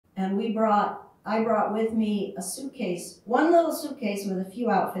And I brought with me a suitcase, one little suitcase with a few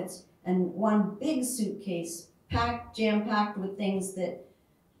outfits, and one big suitcase jam-packed with things that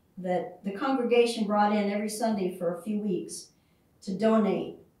the congregation brought in every Sunday for a few weeks to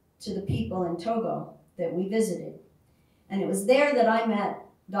donate to the people in Togo that we visited. And it was there that I met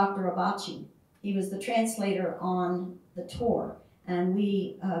Dr. Abachi. He was the translator on the tour, and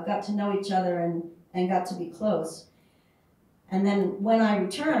we got to know each other and got to be close. And then when I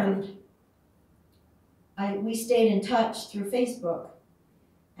returned, we stayed in touch through Facebook.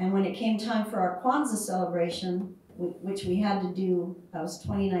 And when it came time for our Kwanzaa celebration, which we had to do, that was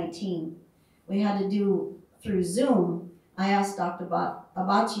 2019, we had to do through Zoom, I asked Dr.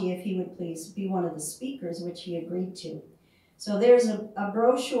 Abachi if he would please be one of the speakers, which he agreed to. So there's a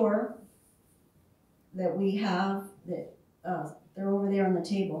brochure that we have, that they're over there on the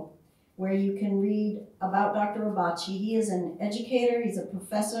table, where you can read about Dr. Abachi. He is an educator, he's a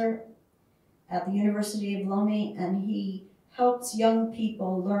professor at the University of Lomé, and he helps young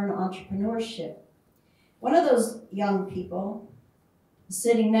people learn entrepreneurship. One of those young people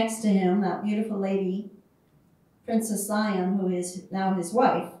sitting next to him, that beautiful lady, Princess Zion, who is now his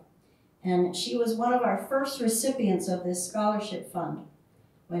wife, and she was one of our first recipients of this scholarship fund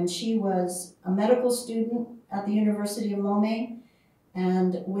when she was a medical student at the University of Lomé.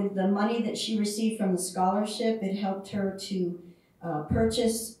 And with the money that she received from the scholarship, it helped her to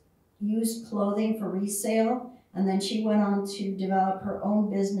purchase used clothing for resale. And then she went on to develop her own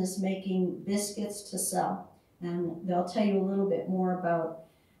business making biscuits to sell. And they'll tell you a little bit more about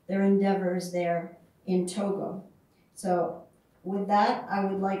their endeavors there in Togo. So with that, I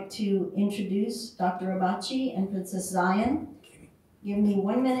would like to introduce Dr. Abachi and Princess Zion. Give me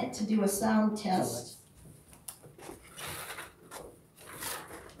 1 minute to do a sound test.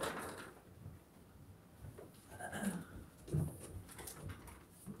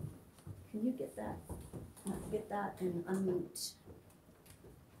 Can you get that? Get that and unmute.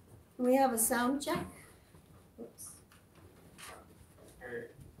 Can we have a sound check? Oops. Okay,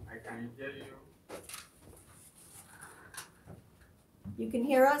 I can hear you. You can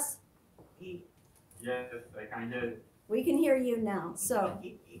hear us? Yes, I can hear you. We can hear you now. So,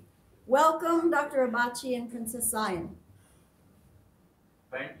 welcome, Dr. Abachi and Princess Zion.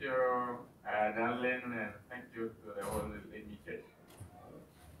 Thank you, darling, and thank you to the whole Lady Church.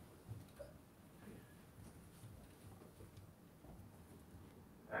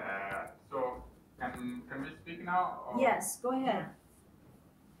 So, can we speak now? Or? Yes, go ahead.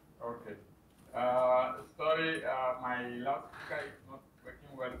 Okay. Sorry, my loudspeaker is not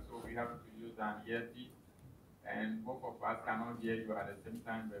working well, so we have to use an earpiece, and both of us cannot hear you at the same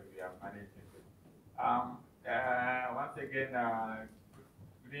time, but we are managing it. Once again,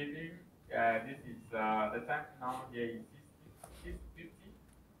 good evening. This is the time now here is 6:50.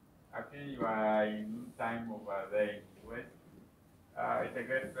 I think you are in noon time over there in the US. It's a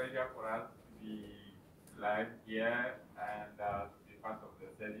great pleasure for us to be live here and to be part of the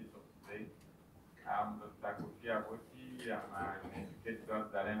service of today. I'm Dr. Kofi Aboti. I'm an educator, as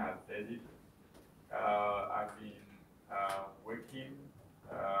Darren has said it. I've been working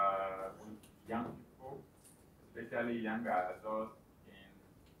with young people, especially young adults,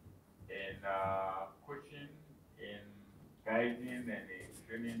 in coaching, in guiding, and in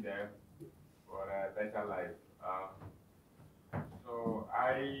training them for a better life. So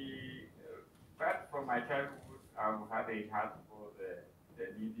right from my childhood, I've had a heart for the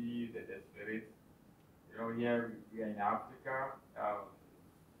needy, the desperate. You know, here we are in Africa.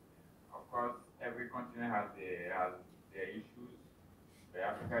 Of course, every continent has their issues. But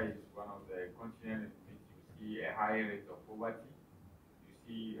Africa is one of the continents in which you see a high rate of poverty. You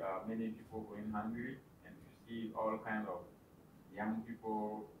see many people going hungry, and you see all kinds of young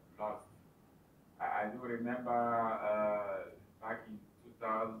people lost. I do remember back in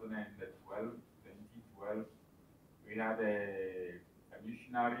 2012, we had a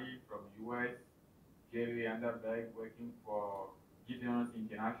missionary from US, Jerry Underberg, working for Gideon's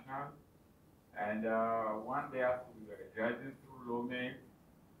International. And one day after we were driving through Lomé,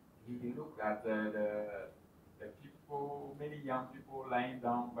 he looked at the people, many young people lying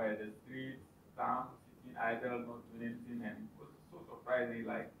down by the streets, some sitting idle, not doing anything, and he was so surprised. He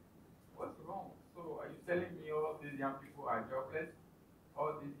like, what's wrong? So are you telling me all these young people are jobless?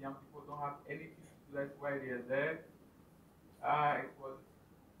 All these young people don't have anything to do, that's why they are there? It was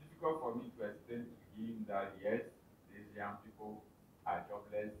difficult for me to explain to him that yes, these young people are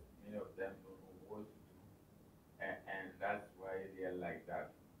jobless, many of them don't know what to do, and that's why they are like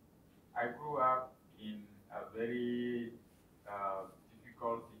that. I grew up in a very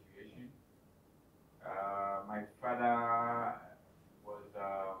difficult situation. My father was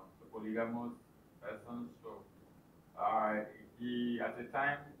polygamous person, so he at the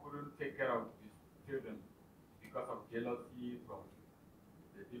time couldn't take care of his children because of jealousy from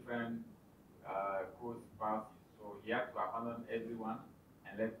the different co-spouses. So he had to abandon everyone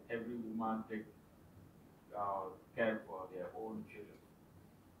and let every woman take care for their own children.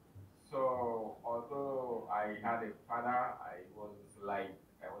 So although I had a father, I was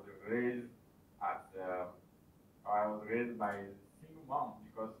raised as I was raised by a single mom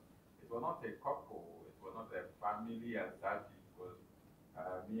because it was not a couple, it was not a family as such. It was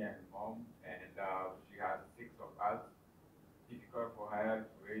me and mom, and she had six of us. Difficult for her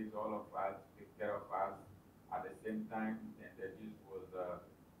to raise all of us, take care of us at the same time, and this was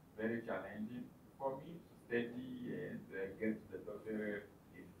very challenging for me to study and get to the doctorate.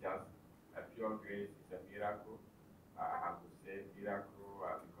 Is just a pure grace. It's a miracle. I would say miracle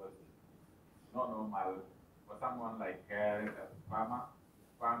because it's not normal for someone like her, a farmer,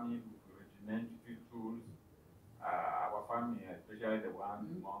 farming with rudimentary tools. Our farming, especially the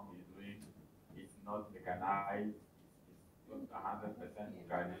one mom is doing, is not mechanized. It's not 100%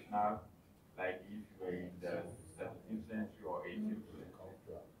 traditional, like if you were in the 17th century or 18th century.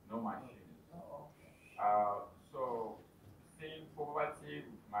 No machines. So seeing poverty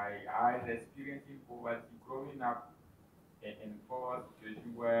with my eyes, experiencing poverty, growing up in poor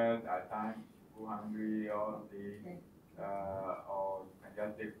situation where at times you go hungry all day, or you can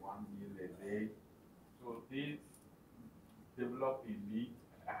just take one meal a day. So this developed in me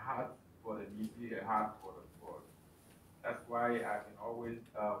a heart for the needy, a heart for the poor. That's why I've been always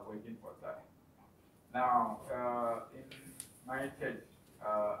waiting for that. Now, in my church,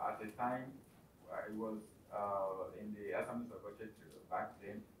 at the time, I was in the Assemblies of God Church back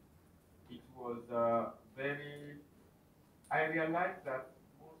then. It was very, I realized that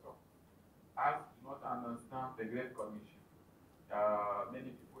most of us do not understand the Great Commission.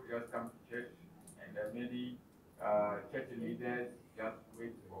 Many people just come to church, and many church leaders just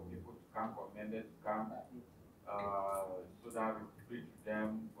wait for people to come, commanded to come, so that we preach to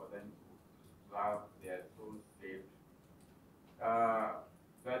them for them to have their souls saved.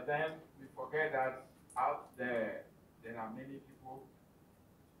 But then we forget that out there, there are many people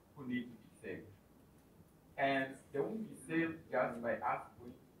who need to be saved. And they won't be saved just by us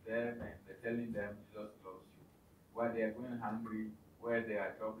going to them and telling them Jesus loves you. Where they are going hungry, where they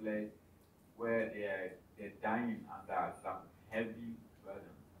are jobless, where they're dying under some heavy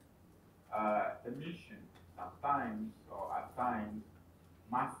burden. The mission sometimes or at times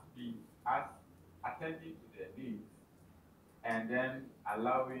must be us attending to their needs and then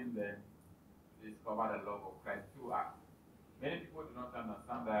allowing them to discover the love of Christ through us. Many people do not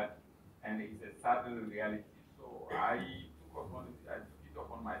understand that, and it's a sad reality. So I took it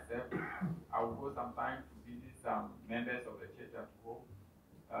upon myself. I will go sometimes to visit some members of the church at home,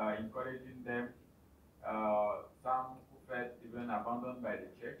 encouraging them. Some who felt even abandoned by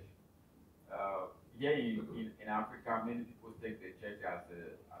the church. Here in Africa, many people take the church as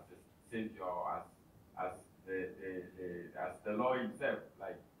a savior, as the law himself.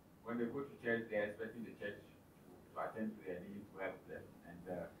 Like when they go to church, they're expecting the church to attend to their needs, to help them, and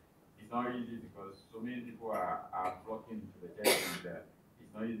it's not easy because so many people are flocking into the church, and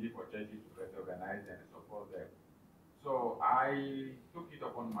it's not easy for churches to get organized and support them. So I took it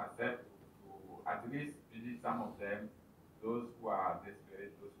upon myself to at least visit some of them, those who are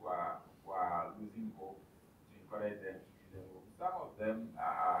desperate, those who are losing hope, to encourage them to use the hope. Some of them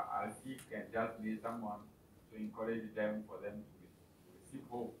are sick and just need someone to encourage them for them to receive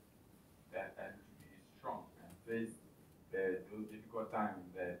hope and to be strong and face those difficult times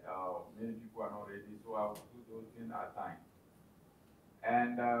that many people are not ready. So I will do those things at times.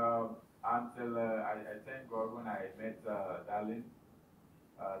 And until I thank God when I met Darlene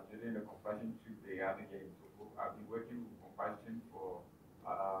during the compassion trip they had here in Togo. I've been working with compassion for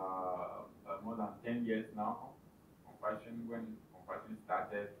more than 10 years now. When compassion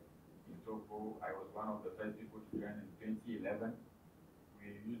started in Togo, I was one of the first people to join in 2011.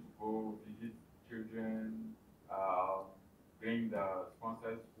 We used to go visit children, bring the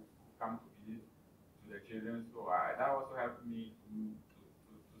sponsors who come to visit to the children. So that also helped me to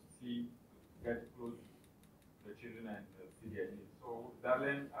get close to the children and see their needs. So,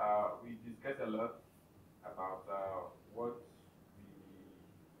 Darlene, we discussed a lot about what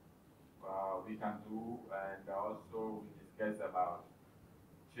we can do, and also we discussed about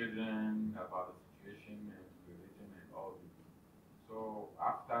children, about the situation and religion and all this. So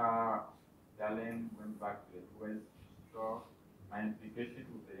after Darlene went back to the US, she saw my implication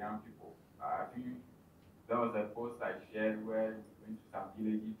with the young people. I think there was a post I shared where we went to some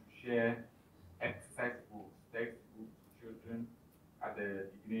villages to share exercise books, textbooks to children at the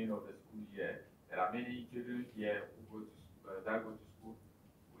degree beginning of the school year. There are many children here who that go to school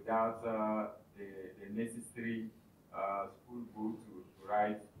without the necessary school book to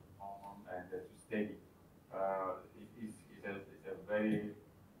write on and to study. It's a very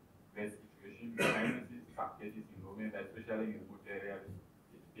bad situation. I see some cases in Owen, especially in remote areas,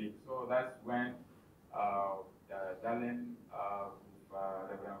 it's big. So that's when Darlene with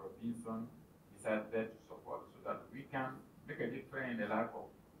Reverend Robinson decided to support so that we can make a difference in the life of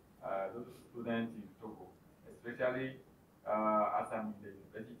those students in Togo, especially as I'm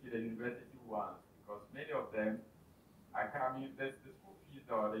in the university ones, because many of them are coming, the school fees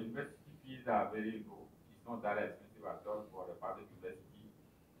or the university fees are very low. It's not that expensive at all for the public university.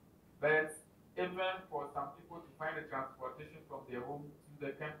 But even for some people to find the transportation from their home to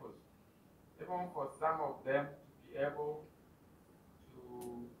the campus, even for some of them to be able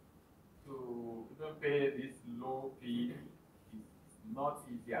to even pay this low fee is not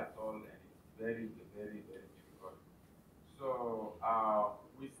easy at all, and it's very, very, very difficult. So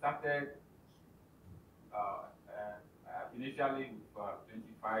we started initially with $50,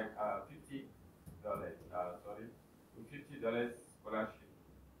 sorry, with $50 scholarship.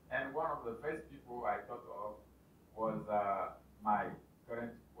 And one of the first people I thought of was my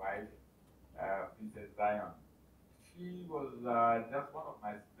current wife, Princess Zion. She was just one of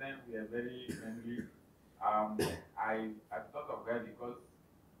my friends. We are very friendly. I thought of her because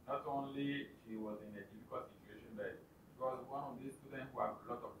not only she was in a difficult situation, but she was one of these students who have a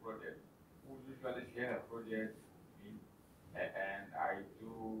lot of projects, who usually share her projects with me, and I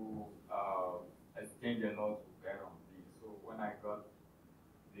do exchange a lot with her on this. So when I got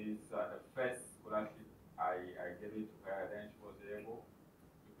this the first scholarship, I gave it to her. Then she was able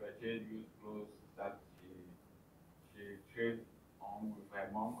to purchase used clothes that she traded on with her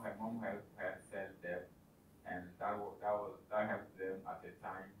mom. Her mom helped her sell them, and that helped them at the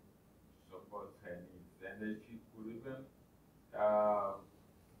time to support her needs. And then she could even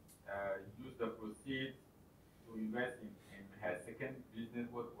use the proceeds to invest in her second business,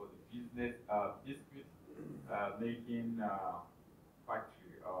 what was a business biscuit making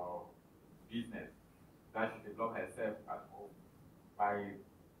factory or business that she developed herself at home by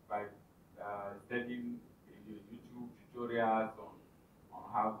studying YouTube tutorials on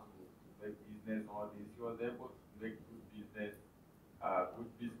how to make business, all this. She was able to make good business,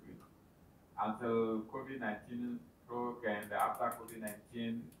 good biscuit until COVID-19 broke, and after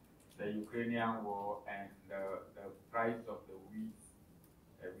COVID-19, the Ukrainian war and the price of the wheat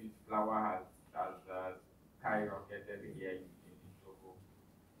flour has skyrocketed here in Togo,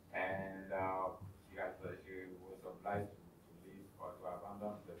 and she was obliged to leave or to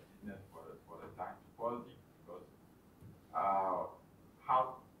abandon the business for the time to pause it, because how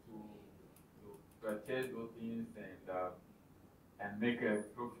to purchase those things and make a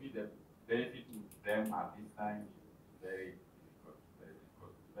profit, the benefit to them at this time is very difficult, very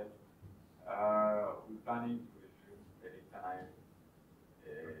difficult. But we're planning to resume anytime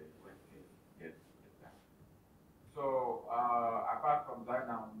when things get better. So apart from that,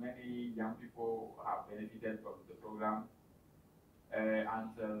 now many young people have benefited from the program.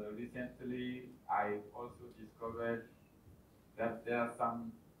 Until recently, I also discovered that there are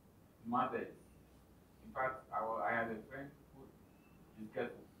some mothers. In fact, I had a friend who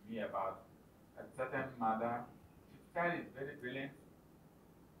discussed with me about a certain mother. The child is very brilliant,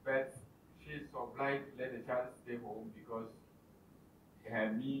 but she's obliged to let the child stay home because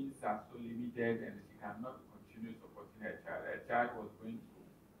her means are so limited and she cannot continue supporting her child. Her child was going to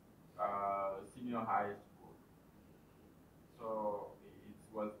senior high school, so it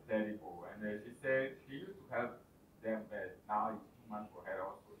was terrible. And she said she used to help them, but now it's too much for her.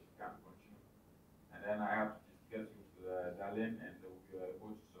 Also, she can't continue. And then I have to discuss with Darlene, and we were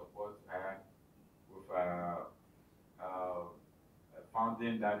able to support her with a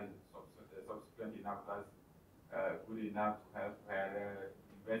funding that is subsequent enough, that's good enough to help her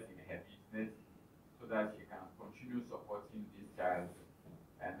invest in her business so that she can continue supporting this child.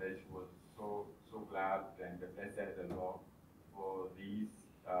 And she was so glad and blessed the Lord for this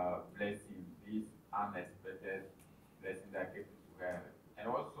blessing, this unexpected blessing that came to her. And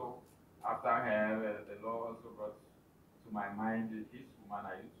also, after her, the Lord also brought to my mind this woman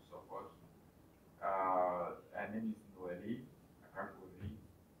I used to support. Her name is Noeli Akakoli.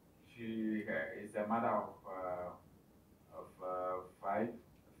 She is a mother of five,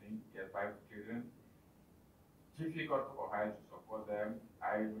 I think, yeah, 5 children. Difficult for her to support them.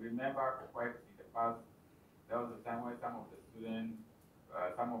 I remember quite in the past, there was a time when some of the students,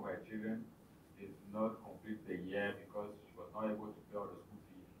 some of her children did not complete the year because she was not able to pay all the school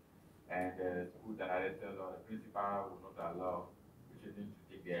fees, and the school director or the principal would not allow the children to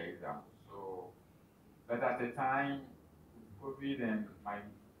take take their exam. So, but at the time, COVID and my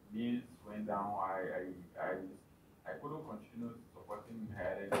means went down, I couldn't continue supporting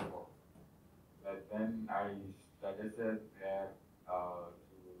her anymore. But then I suggested her to,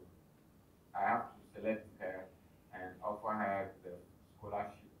 I have to select her and offer her the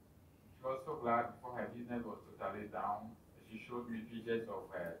scholarship. She was so glad before her business was totally down. She showed me pictures of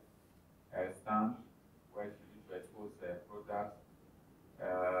her stand where she used to expose her products.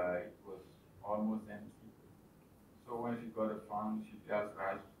 It was almost empty. So when she got a fund, she just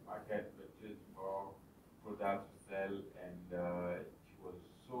rushed to market, purchased more products to sell, and she was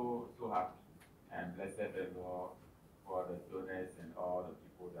so happy and blessed the Lord for the donors and all the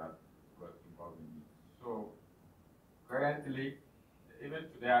people that got involved in it. So currently, even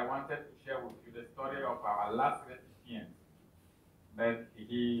today, I wanted to share with you the story of our last recipient, but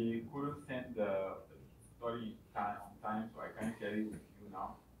he couldn't send the story on time, so I can't share it with you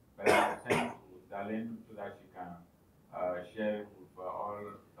now. But I'll send it to Darlene so that she can share it with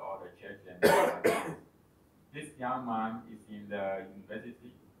all the church and this young man is in the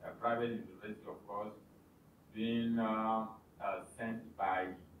university, a private university, of course, being sent by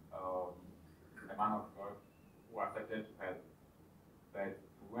a man of God who accepted to help. But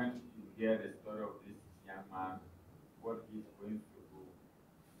when you hear the story of this young man, what he's going through,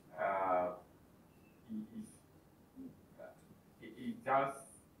 it's just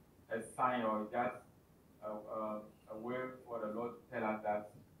a sign or just a way for the Lord to tell us that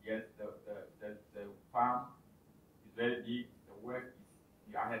yes, the farm is very big, the work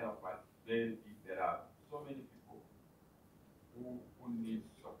is ahead of us, very big. There are so many people who need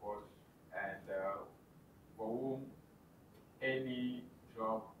support and for whom any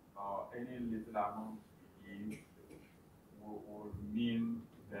job or any little amount we give will mean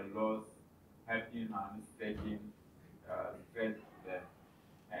the Lord helping and stretching strength to them,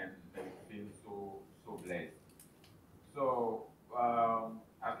 and they will feel so blessed. So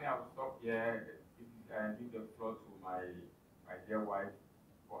I think I will stop here and give the floor to my dear wife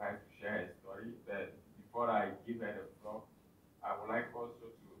for her to share her story. But before I give her the floor, I would like also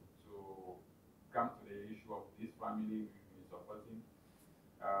to come to the issue of this family we've been supporting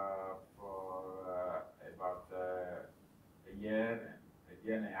for about a year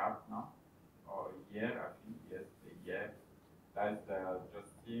and a half now, or a year, I think, yes, a year. That's the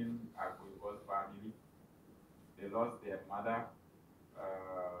Justine Aguibo's family. They lost their mother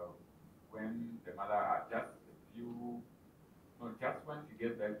when the mother had just when she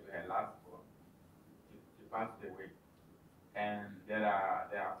gave birth to her last born, she passed away. And there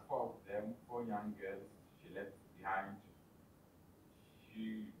are four of them, four young girls she left behind.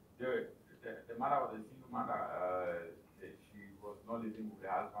 The mother was a single mother. She was not living with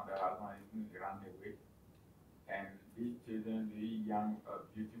her husband. Her husband even ran away. And these children, these young,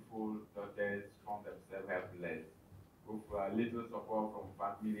 beautiful daughters, found themselves helpless with little support from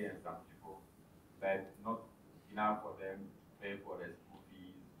family and some people, but not enough for them to pay for their school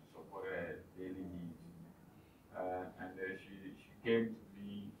fees, to support their daily needs. And she came to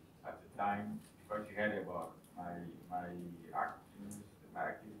me at the time because she heard about my actions,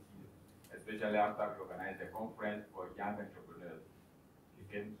 my activities, especially after we organized a conference for young entrepreneurs. She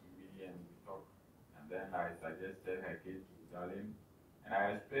came to me and we talked, and then I suggested her case to Darlene, and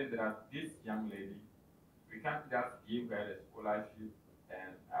I explained that this young lady, we can't just give her a scholarship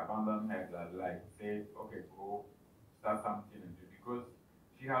and abandon her, like say, okay, go start something and do, because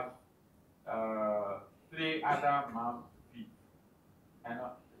she has three other mouths to feed, and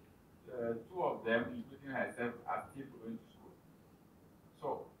two of them, including herself, are still going to school.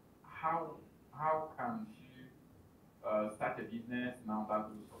 So how can she start a business now that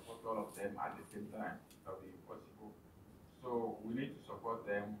will support all of them at the same time? That will be impossible. So we need to support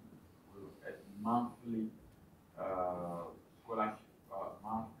them with a monthly scholarship,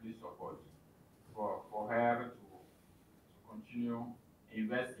 monthly support for her to continue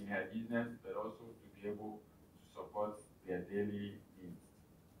invest in her business, but also to be able to support their daily needs.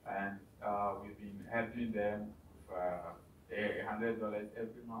 And we've been helping them with $100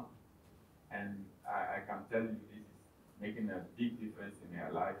 every month, and I can tell you this is making a big difference in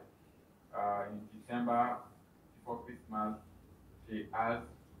her life. In December, before Christmas, she asked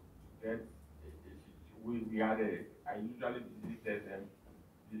to get. We had I usually visit them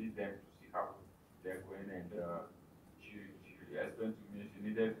to see how they're going, and she explained to me she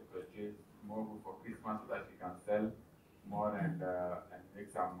needed to purchase more food for Christmas so that she can sell more and make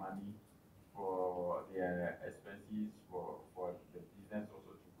some money for their expenses for the business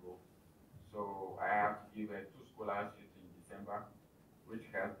also to grow. So I have to give her 2 scholarships in December, which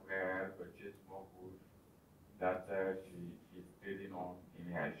helped her purchase more food that she's trading on in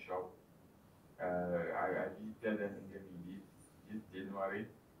her shop. I visited them in this January,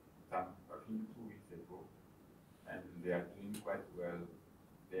 I think 2 weeks ago, and they are doing quite well.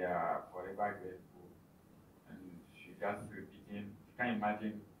 They are forever grateful, and she just repeating. You can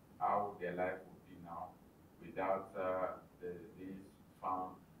imagine how their life would be now without this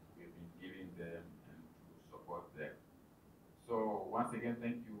fund we've been giving them and to support them. So once again,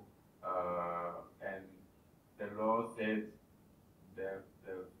 thank you. And the law says the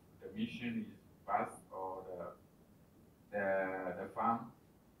mission is vast, or the farm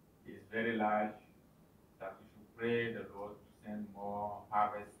is very large, that we should pray the Lord to send more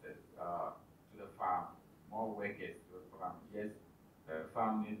harvesters to the farm, more workers to the farm. Yes, the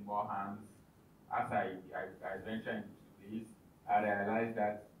farm needs more hands. As I venture into this, I realized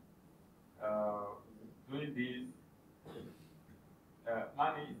that doing this,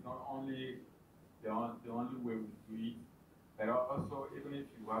 money is not only the only way we do it, but also even if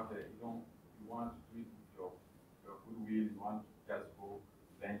you have you want to do it with your goodwill, you want to just go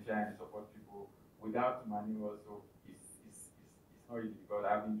venture and support people without money also it's not easy, because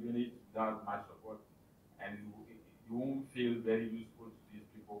I've been doing it without much support, and you won't feel very useful to these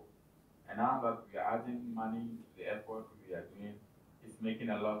people. And now that we are adding money to the effort we are doing, it's making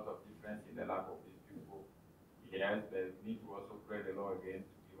a lot of difference in the life of these people. Yes, but we need to also pray the Lord again to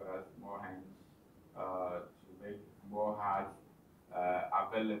give us more hands, to make more hearts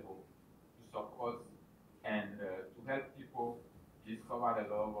available to support and to help people discover the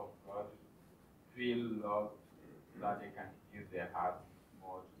love of God, feel love, so that they can give their hearts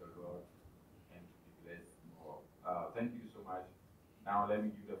more to the Lord and to be blessed more. Thank you so much. Now let me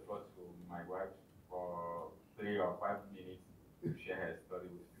give the floor to my wife for 3 or 5 minutes to share her story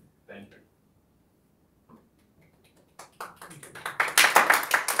with you. Thank you.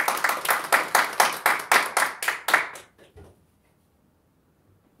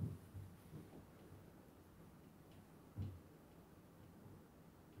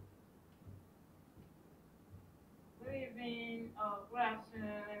 Good evening or good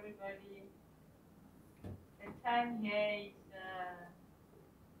afternoon, everybody. The time here is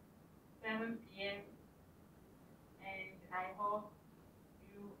 7 p.m. and I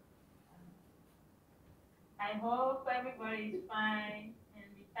hope everybody is fine, and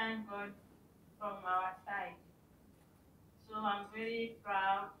we thank God from our side. So I'm very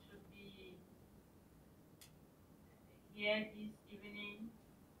proud to be here this evening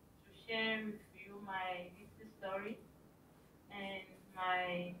to share with you my little story and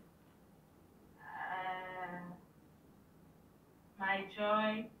uh, my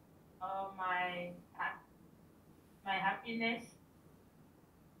joy, or my happiness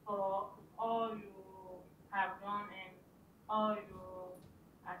for all you have done and all you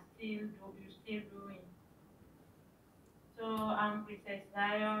still doing. So I'm Princess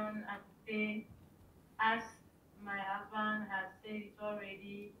Zion Akute. As my husband has said it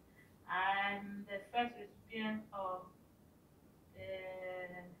already, I'm the first recipient of the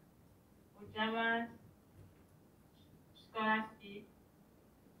Ujama scholarship,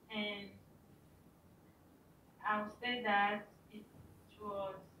 and I'll say that it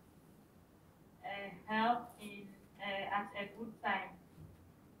was help in at a good time.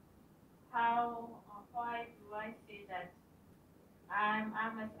 How or why do I say that? I'm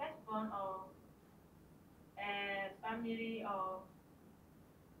a firstborn of a family of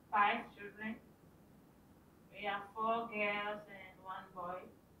 5 children. We are 4 girls and 1 boy.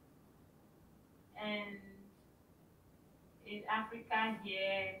 And in Africa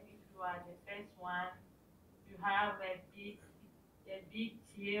here, if you are the first one, you have a big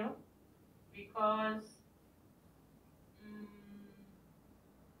deal, because um,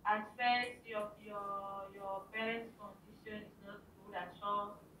 at first your parents' condition is not good at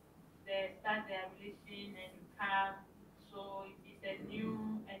all. They start their relation and you come, so it is a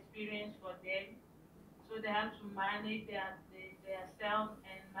new experience for them. So they have to manage their self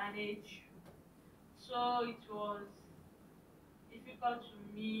and manage you. So it was difficult to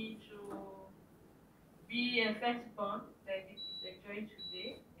me to be a firstborn, but it is a joy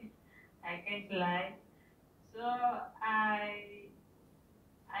today. I can't lie. So I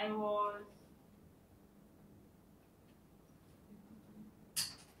was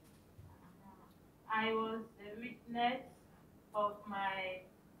I was a witness of my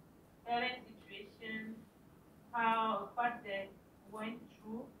parents' situation, what they went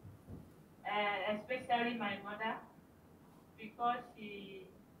through, especially my mother, because she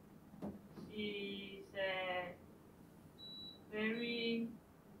is very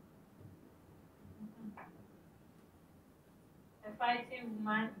a fighting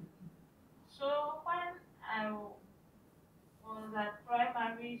woman. So when I was at primary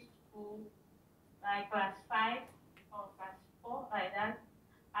school, like class 5 or class 4, like that.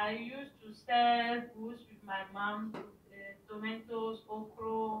 I used to sell goods with my mom, tomatoes,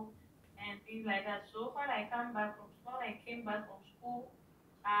 okra, and things like that. So when I came back from school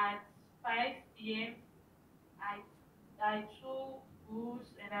at 5 p.m., I I took goods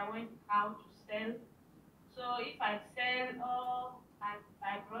and I went out to sell. So if I sell all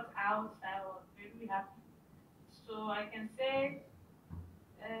I brought out, I was very happy. So I can say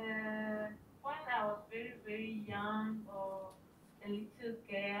when I was very, very young or a little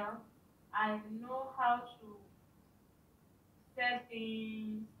girl, I know how to sell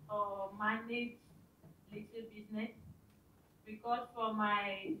things or manage little business because for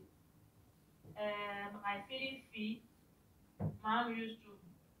my feeding fee, mom used to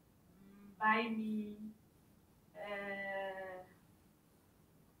buy me uh,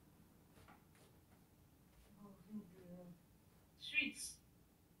 sweets.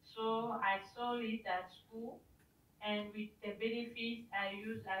 So I sold it at school, and with the benefits I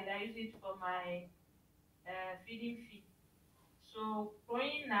use it for my feeding fee. So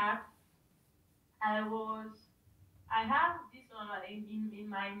growing up, I was I have this on in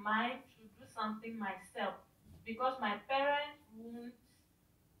my mind to do something myself because my parents won't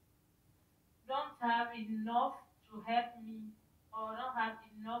don't have enough to help me or don't have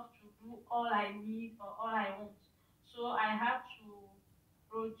enough to do all I need or all I want. So I have to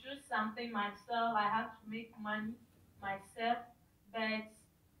produce something myself. I have to make money myself. But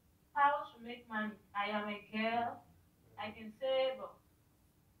how to make money? I am a girl. I can say, but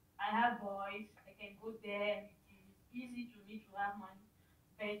I have boys. I can go there and it is easy to me to have money.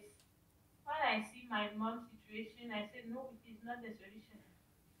 But when I see my mom's situation, I said, no, it is not the solution.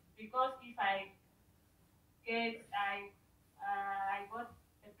 Because if I got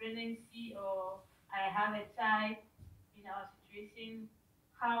a pregnancy or I have a child in our situation,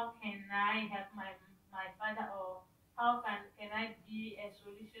 how can I help my father or how can I be a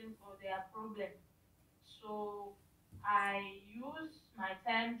solution for their problem? So I use my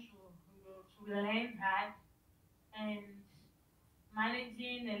time to learn that and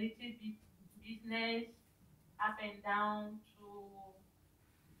managing a little bit business up and down to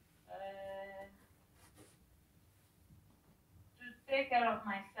take care of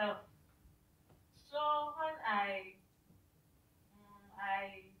myself. So when I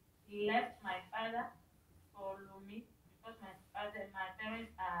left my father for Lumi because my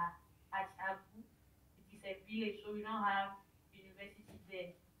parents are at Abu. It is a village, so we don't have university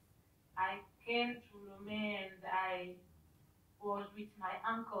there. I came to Lumi and I was with my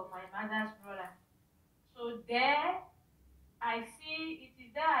uncle, my mother's brother. So there it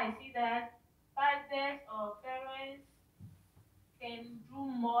is there I see that fathers or parents can do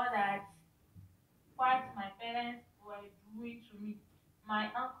more than what my parents were doing to me. My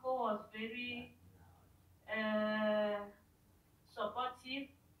uncle was very uh, supportive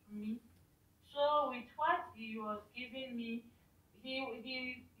to me. So with what he was giving me, he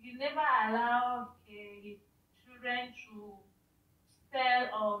never allowed his children to sell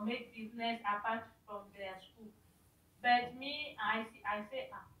or make business apart from their school. But me, I say,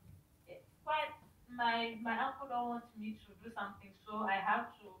 what my uncle don't want me to do something, so I have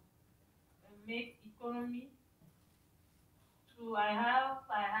to make economy I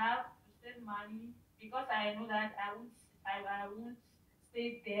have to save money because I know that I won't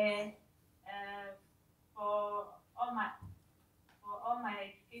stay there uh, for all my for all my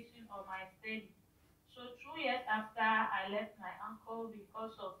education or my study. So 2 years after I left my uncle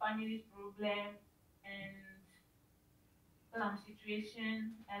because of family problem and some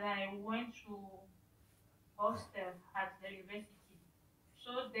situation, and I went to hostel at the university.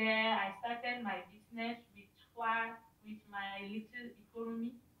 So there I started my business with my little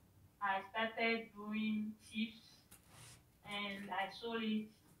economy. I started doing chips and I sold it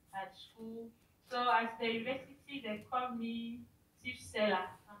at school. So at the university they call me chip seller,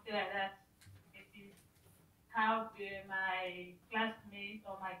 something like that. It is how my classmates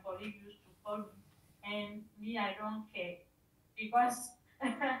or my colleague used to call me. And me, I don't care because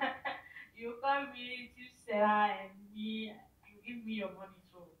you call me chip seller and me, you give me your money,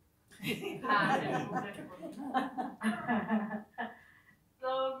 so it's a problem for me.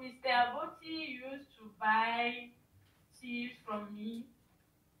 So Mr. Aboti used to buy chips from me.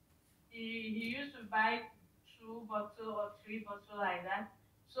 He used to buy 2 bottle or 3 bottle like that.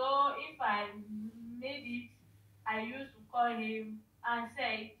 So if I made it, I used to call him and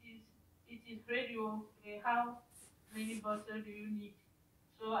say it is ready. How many bottles do you need?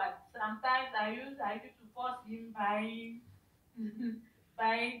 So sometimes I used to force him buying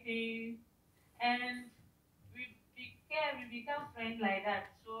buying things and we became friends like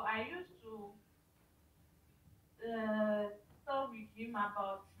that. So I used to talk with him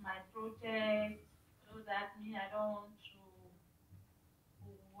about my project, so that me I don't want to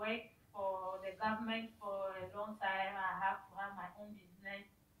work for the government for a long time. I have to have my own business.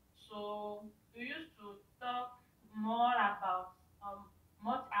 So we used to talk more about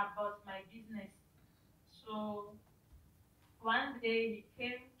much about my business. So one day he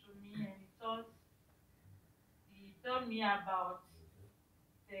came to me and he told me about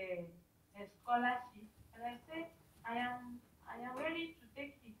the, the scholarship, and I said I am ready to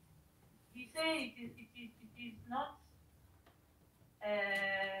take it. He said it is not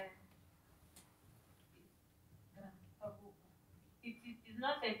uh, it is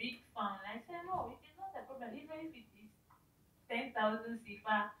not a big fund. I said no, it is not a problem. Even if it is 10,000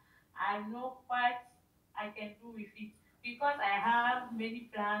 CFA, I know what I can do with it because I have many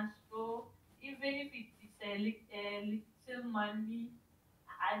plans. So even if it is a little money,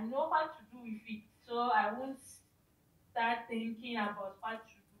 I know what to do with it. So I won't start thinking about what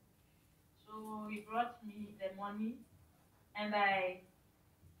to do. So he brought me the money and I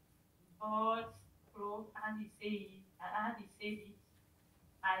bought clothes and he said it.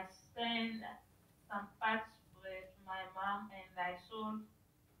 I sent some parts to my mom and I sold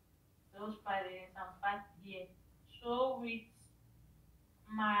those parents and parts here. So with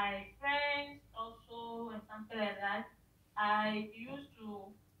my friends also and something like that, I used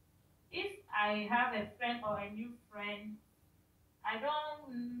to, if I have a friend or a new friend, I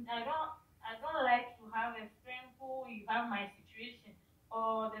don't like to have a friend who will have my situation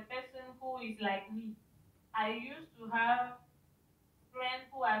or the person who is like me. I used to have friends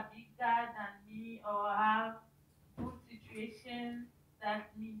who are bigger than me or have good situation than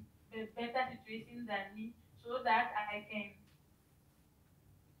me, better situation than me, so that I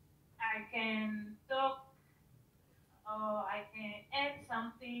can talk or I can earn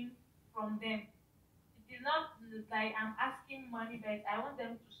something from them. It is not like I'm asking money, but I want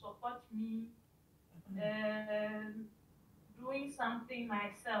them to support me doing something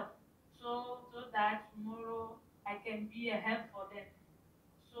myself, so that tomorrow I can be a help for them.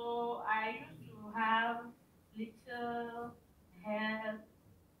 So I used to have little help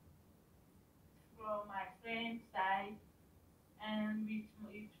from my friend's side, and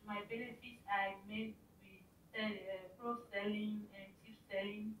with my benefits I made with pro selling and tip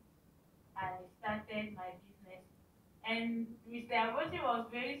selling. I started my business, and Mr. Abochi was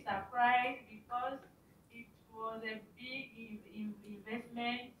very surprised because it was a big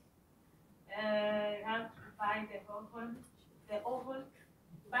investment. You have to buy the oven.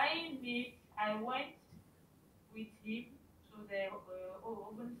 Buying it, I went with him to the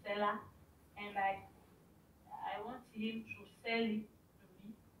oven seller, and I want him to sell it to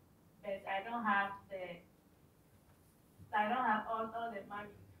me, but I don't have all the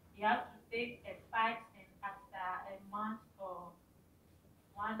money. You have to take a part, and after a month or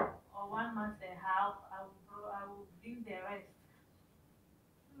 1 month and a half, I will bring the rest.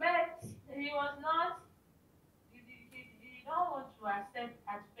 But he was not. He don't want to accept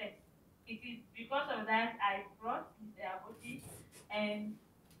at first. It is because of that I brought Mr. Aboti, and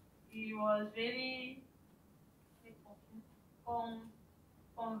he was very con-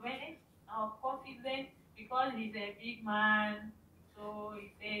 convinced or confident because he's a big man. So he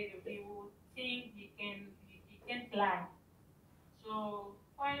said he would think he can fly. So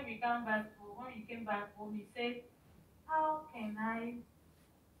when we came back home, he said, "How can I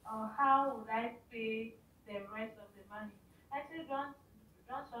or how would I pay the rest of the money?" I said, don't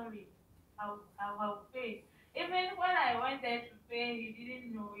sorry, I'll pay. Even when I went there to pay, he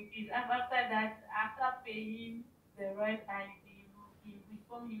didn't know it is after that, after paying the rest, he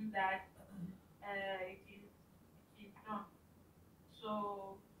informed him that it is done.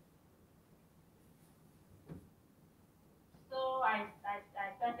 So I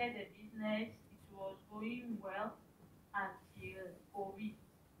started the business. It was going well until COVID.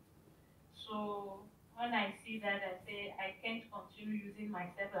 So when I see that, I say I can't continue using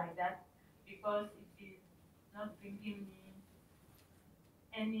myself like that because it is not bringing me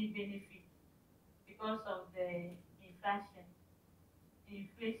any benefit because of the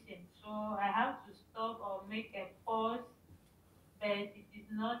inflation. So I have to stop or make a pause, but it is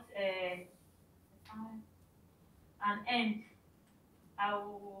not an end. I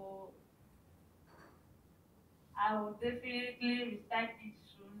will I will definitely restart it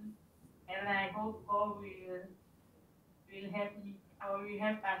soon, and I hope God will help me or will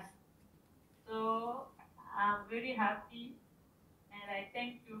help us. So I'm very happy and I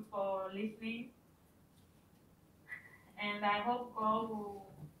thank you for listening, and I hope God will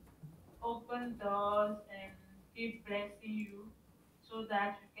open doors and keep blessing you so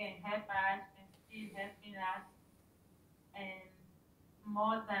that you can help us and still helping us, and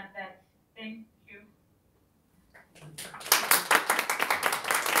more than that. Thank you.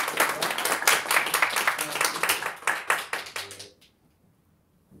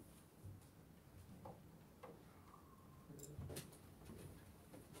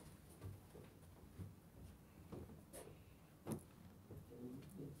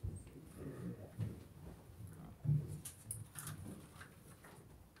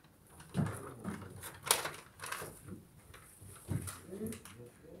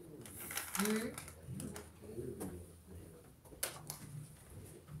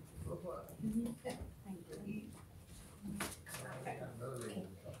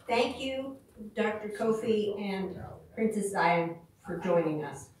 Thank you, Dr. Kofi and Princess Zion, for joining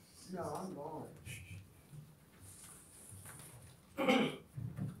us. No, I'm gone.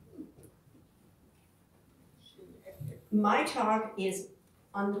 My talk is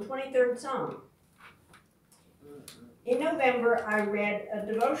on the 23rd Psalm. In November, I read a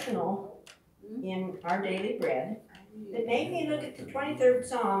devotional in Our Daily Bread that made me look at the 23rd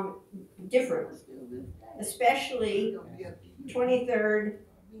Psalm different, especially 23rd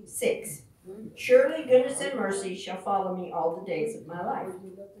 6. Surely goodness and mercy shall follow me all the days of my life.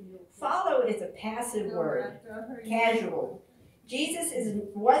 Follow is a passive word, casual. Jesus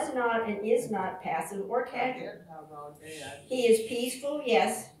was not and is not passive or casual. He is peaceful,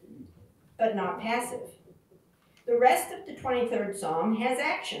 yes, but not passive. The rest of the 23rd Psalm has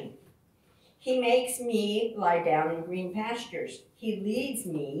action. He makes me lie down in green pastures. He leads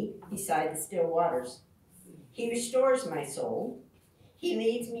me beside the still waters. He restores my soul. He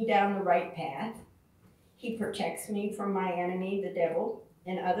leads me down the right path. He protects me from my enemy, the devil,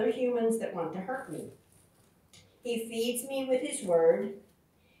 and other humans that want to hurt me. He feeds me with his word.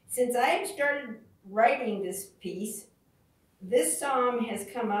 Since I have started writing this piece, this psalm has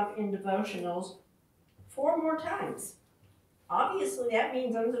come up in devotionals 4 more times. Obviously, that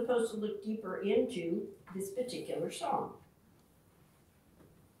means I'm supposed to look deeper into this particular psalm.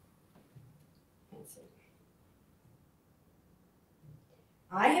 Let's see.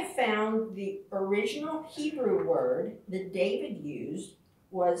 I have found the original Hebrew word that David used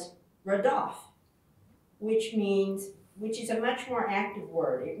was radaf, which is a much more active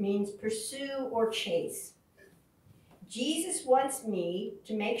word. It means pursue or chase. Jesus wants me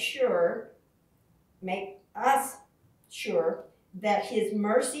to make us sure that his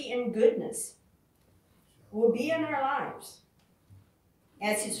mercy and goodness will be in our lives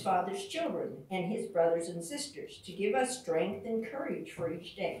as his Father's children and his brothers and sisters, to give us strength and courage for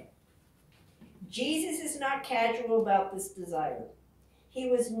each day. Jesus is not casual about this desire. He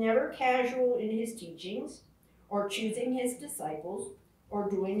was never casual in his teachings or choosing his disciples or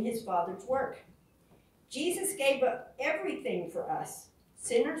doing his Father's work. Jesus gave up everything for us,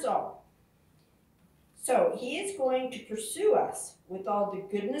 sinners all. So he is going to pursue us with all the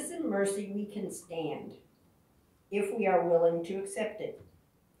goodness and mercy we can stand, if we are willing to accept it,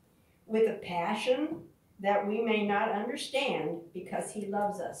 with a passion that we may not understand because he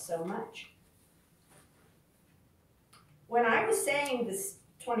loves us so much. When I was saying this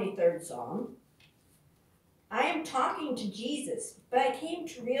 23rd Psalm, I am talking to Jesus, but I came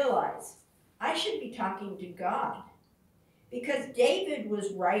to realize I should be talking to God, because David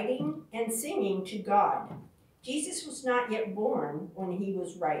was writing and singing to God. Jesus was not yet born when he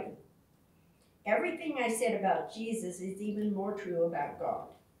was writing. Everything I said about Jesus is even more true about God.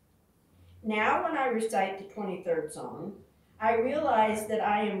 Now when I recite the 23rd Psalm, I realize that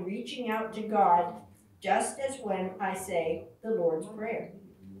I am reaching out to God just as when I say the Lord's Prayer.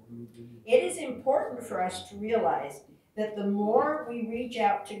 It is important for us to realize that the more we reach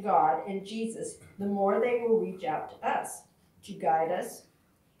out to God and Jesus, the more they will reach out to us to guide us,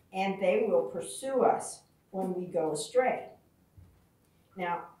 and they will pursue us when we go astray.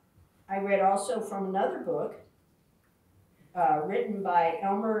 Now, I read also from another book written by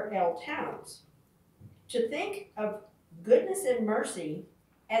Elmer L. Towns, to think of goodness and mercy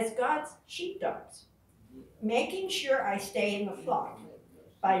as God's sheepdogs, making sure I stay in the flock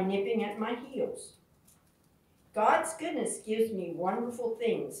by nipping at my heels. God's goodness gives me wonderful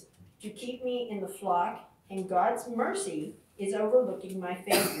things to keep me in the flock, and God's mercy is overlooking my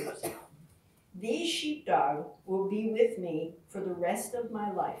failures. These sheepdog will be with me for the rest of my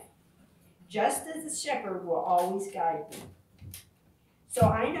life, just as the shepherd will always guide me. So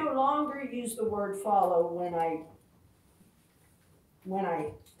I no longer use the word follow when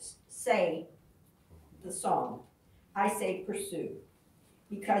I say the psalm. I say pursue,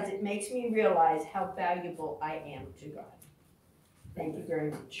 because it makes me realize how valuable I am to God. Thank you very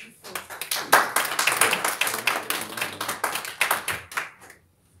much.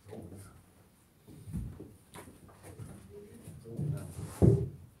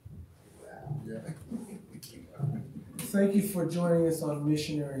 Thank you for joining us on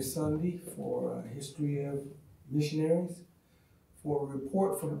Missionary Sunday for History of Missionaries, for a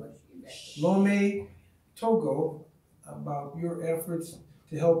report from Lome, Togo, about your efforts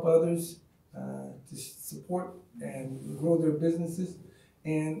to help others, to support and grow their businesses,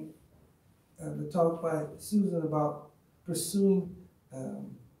 and the talk by Susan about pursuing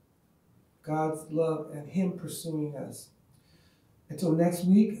God's love and Him pursuing us. Until next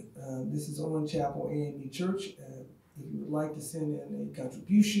week, this is Owen Chapel AME Church. If you would like to send in a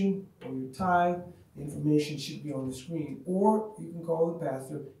contribution or your tithe, the information should be on the screen. Or you can call the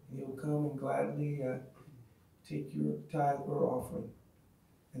pastor and he'll come and gladly take your tithe or offering.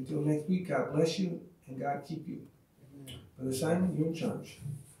 Until next week, God bless you and God keep you. Brother Simon, you're in charge.